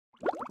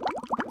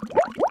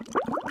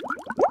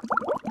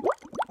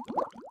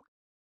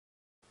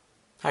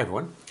Hi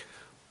everyone.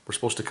 We're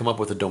supposed to come up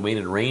with a domain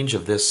and range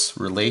of this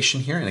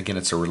relation here, and again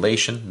it's a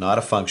relation, not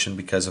a function,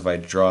 because if I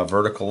draw a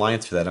vertical line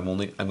through that, I'm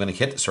going to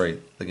hit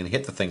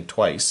the thing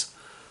twice.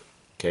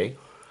 Okay,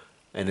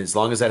 and as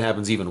long as that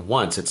happens even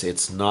once,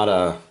 it's not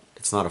a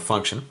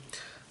function.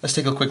 Let's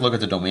take a quick look at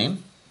the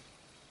domain.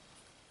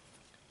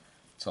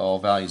 It's all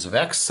values of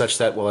x, such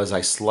that, well, as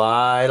I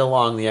slide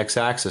along the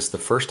x-axis, the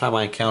first time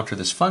I encounter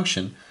this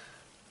function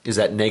is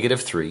at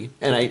 -3,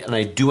 and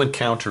I do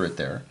encounter it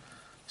there.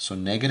 So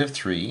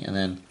 -3, and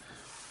then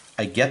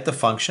I get the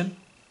function,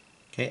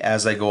 okay,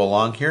 as I go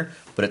along here,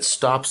 but it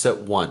stops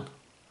at 1.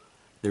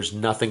 There's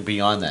nothing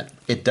beyond that.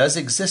 It does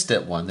exist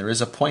at 1. There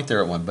is a point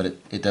there at 1, but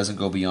it doesn't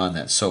go beyond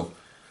that. So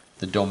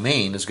the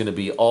domain is going to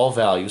be all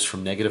values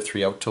from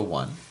 -3 out to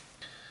 1.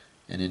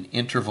 And in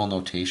interval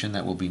notation,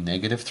 that will be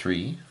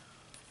 -3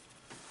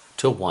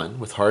 to 1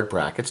 with hard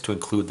brackets to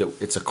include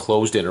that it's a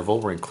closed interval.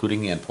 We're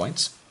including the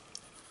endpoints.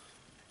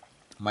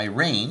 My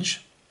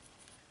range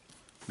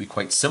will be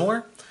quite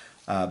similar,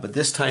 but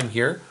this time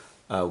here,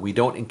 we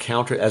don't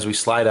encounter, as we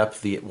slide up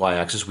the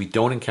y-axis, we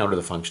don't encounter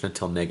the function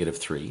until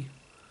 -3.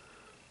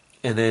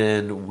 And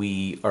then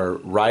we are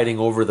riding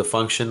over the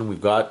function. We've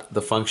got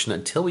the function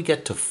until we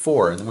get to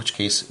 4, in which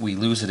case we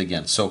lose it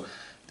again. So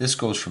this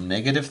goes from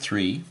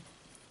 -3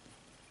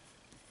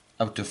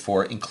 out to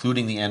 4,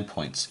 including the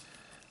endpoints.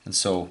 And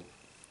so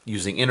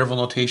using interval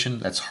notation,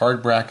 that's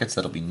hard brackets.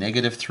 That'll be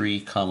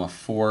 -3,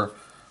 4,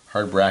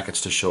 hard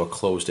brackets to show a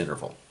closed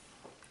interval.